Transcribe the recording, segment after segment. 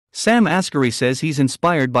Sam Asghari says he's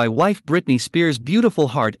inspired by wife Britney Spears' beautiful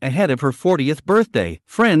heart ahead of her 40th birthday.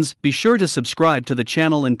 Friends, be sure to subscribe to the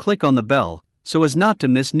channel and click on the bell, so as not to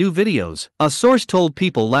miss new videos. A source told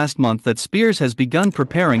People last month that Spears has begun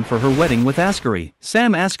preparing for her wedding with Asghari.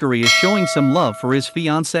 Sam Asghari is showing some love for his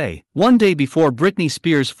fiancée. One day before Britney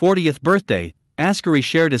Spears' 40th birthday, Asghari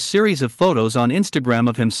shared a series of photos on Instagram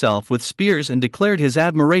of himself with Spears and declared his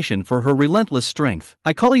admiration for her relentless strength.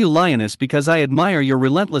 "I call you Lioness because I admire your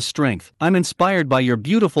relentless strength. I'm inspired by your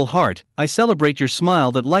beautiful heart. I celebrate your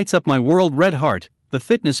smile that lights up my world." Red Heart, the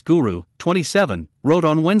fitness guru, 27, wrote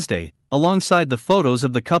on Wednesday, alongside the photos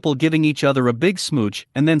of the couple giving each other a big smooch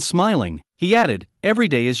and then smiling. He added, "Every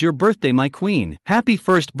day is your birthday, my queen. Happy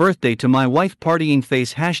first birthday to my wife." Partying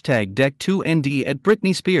face #deck2nd at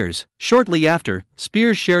Britney Spears. Shortly after,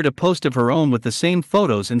 Spears shared a post of her own with the same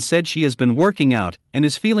photos and said she has been working out and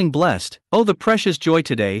is feeling blessed. "Oh, the precious joy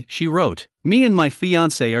today," she wrote. "Me and my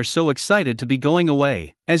fiancé are so excited to be going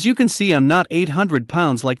away. As you can see, I'm not 800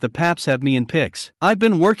 pounds like the paps have me in pics. I've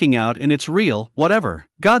been working out and it's real, whatever.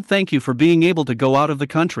 God, thank you for being able to go out of the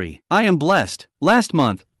country. I am blessed." Last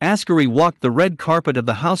month, Asghari walked the red carpet of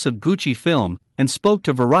the House of Gucci film and spoke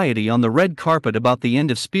to Variety on the red carpet about the end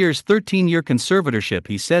of Spears' 13-year conservatorship.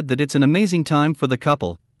 He said that it's an amazing time for the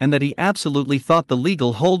couple, and that he absolutely thought the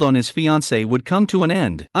legal hold on his fiancée would come to an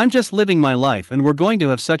end. "I'm just living my life and we're going to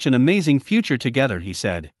have such an amazing future together," he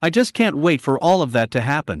said. "I just can't wait for all of that to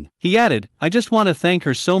happen." He added, "I just want to thank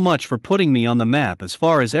her so much for putting me on the map as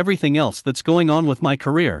far as everything else that's going on with my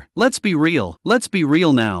career. Let's be real. Let's be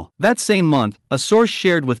real now." That same month, a source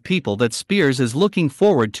shared with People that Spears is looking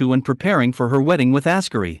forward to and preparing for her wedding with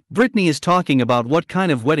Asghari. Britney is talking about what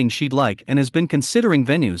kind of wedding she'd like and has been considering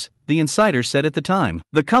venues, the insider said at the time.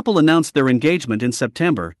 The couple announced their engagement in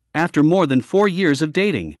September, after more than 4 years of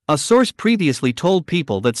dating. A source previously told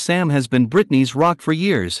People that Sam has been Britney's rock for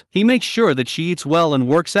years. "He makes sure that she eats well and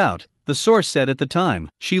works out," the source said at the time.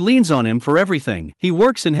 "She leans on him for everything. He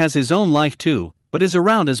works and has his own life too, but is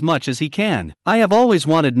around as much as he can. I have always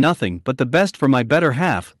wanted nothing but the best for my better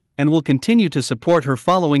half, and will continue to support her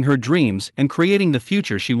following her dreams and creating the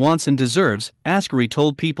future she wants and deserves," Asghari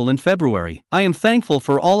told People in February. "I am thankful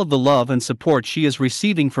for all of the love and support she is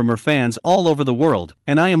receiving from her fans all over the world,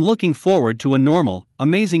 and I am looking forward to a normal,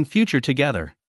 amazing future together."